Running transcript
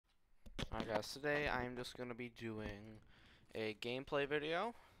Alright guys, today I'm just going to be doing a gameplay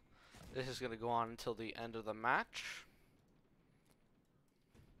video. This is going to go on until the end of the match.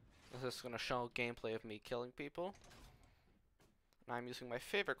 This is going to show gameplay of me killing people. And I'm using my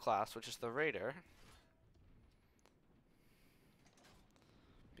favorite class, which is the Raider.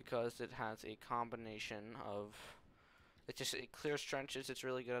 Because it has a combination of... It clears trenches, it's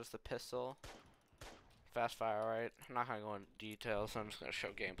really good as the pistol. Fast fire, right? I'm not going to go into details, so I'm just going to show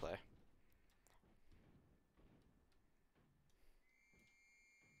gameplay.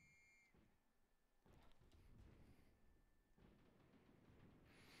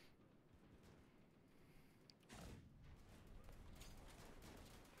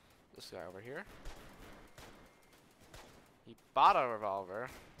 This guy over here. He bought a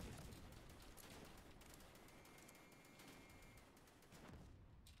revolver.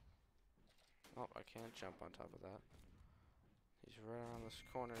 Oh, I can't jump on top of that. He's right around this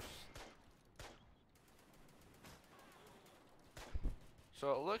corner.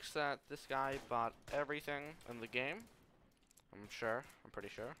 So it looks that this guy bought everything in the game. I'm pretty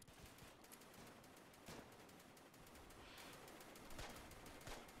sure.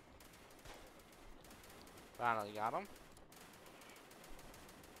 Finally got him.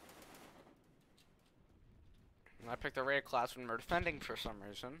 And I picked the raid class when we're defending for some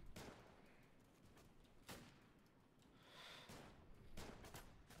reason.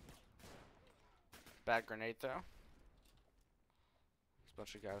 Bad grenade though. There's a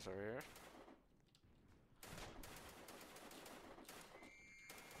bunch of guys over here.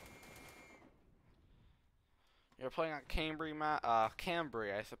 You're playing on Cambry,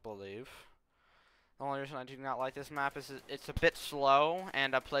 I believe. The only reason I do not like this map is it's a bit slow,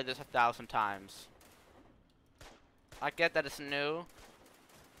 and I've played this 1,000 times. I get that it's new,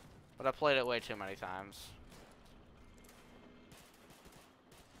 but I played it way too many times.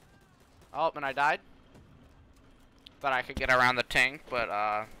 Oh, and I died. Thought I could get around the tank,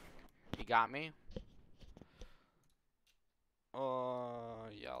 but he got me.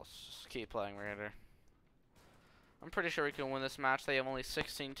 Yeah, let's just keep playing Raider. I'm pretty sure we can win this match. They have only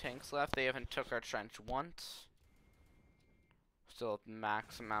 16 tanks left. They haven't took our trench once. Still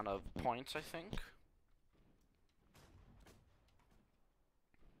max amount of points, I think.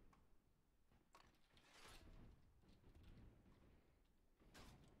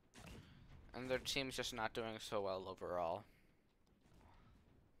 And their team's just not doing so well overall.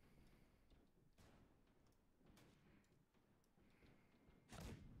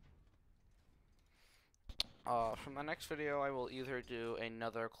 From the next video, I will either do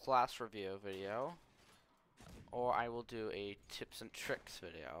another class review video, or I will do a tips and tricks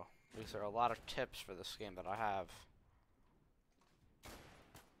video, because there are a lot of tips for this game that I have.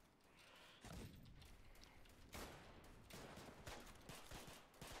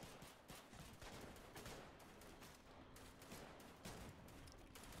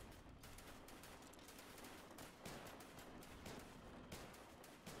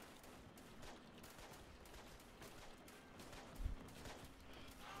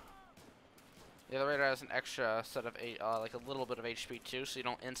 The other Raider has an extra set of like a little bit of HP too, so you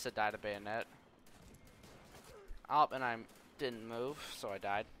don't insta-die to bayonet. Oh, and I didn't move, so I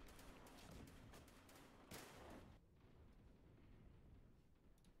died.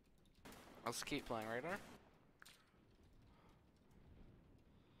 Let's keep playing Raider.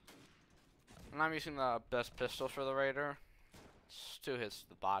 And I'm using the best pistol for the Raider. It's 2 hits to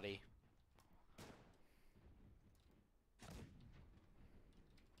the body.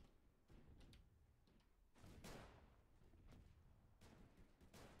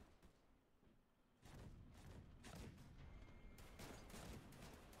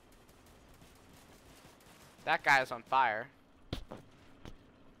 That guy is on fire.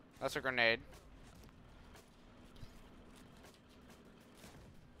 That's a grenade.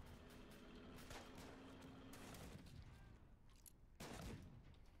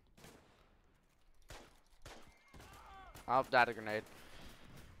 Oh, died a grenade.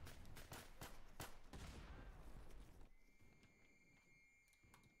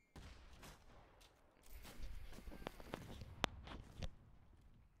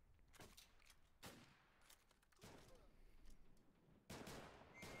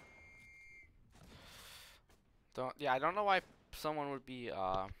 I don't know why someone would be,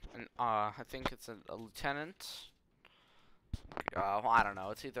 I think it's a lieutenant. Well, I don't know.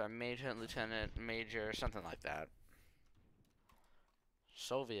 It's either a major, lieutenant, major, something like that.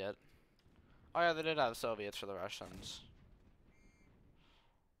 Soviet. Oh yeah, they did have Soviets for the Russians.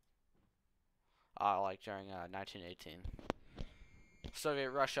 Like during 1918.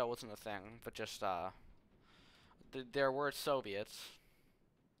 Soviet Russia wasn't a thing, but just there were Soviets.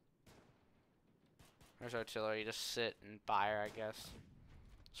 There's artillery. You just sit and fire, I guess.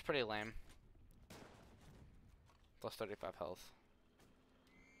 It's pretty lame. Plus 35 health.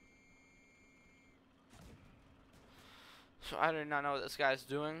 So I do not know what this guy's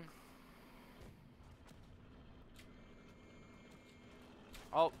doing.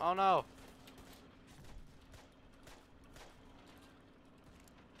 Oh no!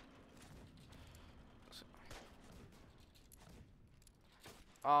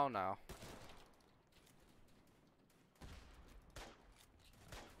 Oh no.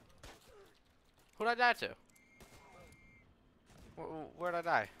 Who'd I die to? Where'd I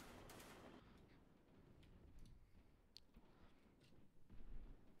die?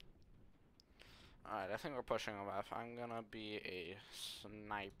 Alright, I think we're pushing him off. I'm gonna be a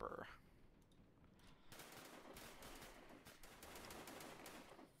sniper.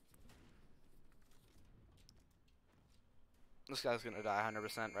 This guy's gonna die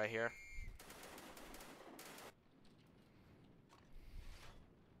 100% right here.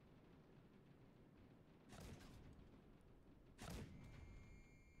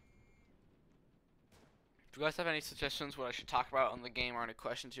 If you guys have any suggestions what I should talk about on the game or any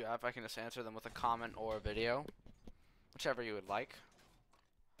questions you have, I can just answer them with a comment or a video. Whichever you would like.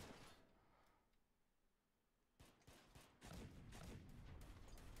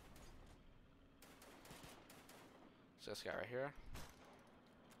 So this guy right here.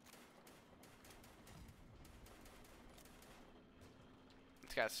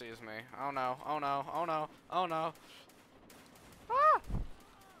 This guy sees me. Oh no, oh no, oh no, oh no. Ah!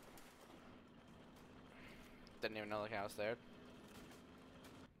 Didn't even know the guy was there.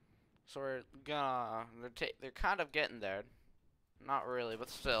 So we're gonna... They're kind of getting there. Not really, but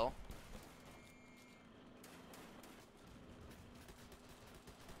still.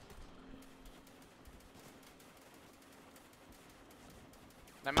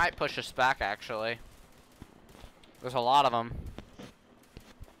 They might push us back, actually. There's a lot of them.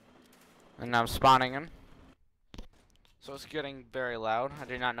 And I'm spawning in. So it's getting very loud. I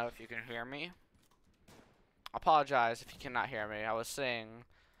do not know if you can hear me. I apologize if you cannot hear me. I was saying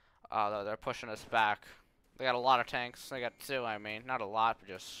that they're pushing us back. They got a lot of tanks. They got 2, I mean. Not a lot, but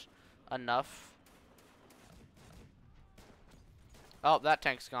just enough. Oh, that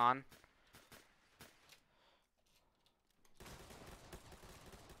tank's gone.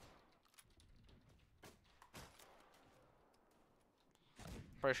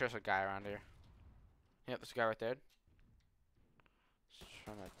 Pretty sure there's a guy around here. Yep, there's a guy right there. Just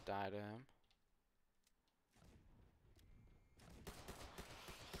trying to die to him.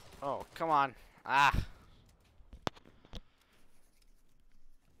 Oh, come on. Ah.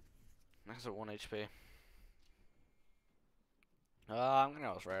 That's at 1 HP. I'm gonna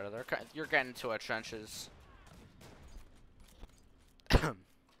go right over there. You're getting into our trenches.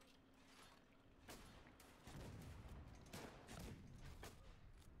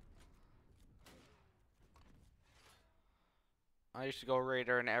 I used to go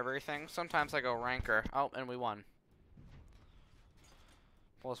raider and everything. Sometimes I go ranker. Oh, and we won.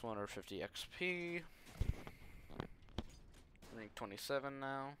 Plus 150 XP. Rank 27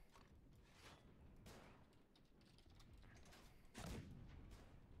 now.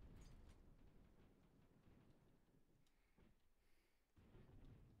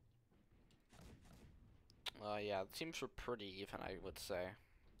 Yeah, the teams were pretty even, I would say.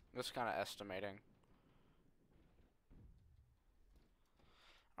 Just kind of estimating.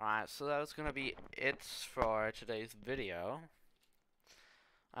 Alright, so that was going to be it for today's video.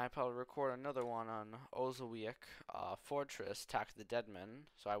 I probably record another one on Ozawiak Fortress, Attack the Deadmen.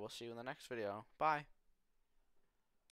 So I will see you in the next video. Bye!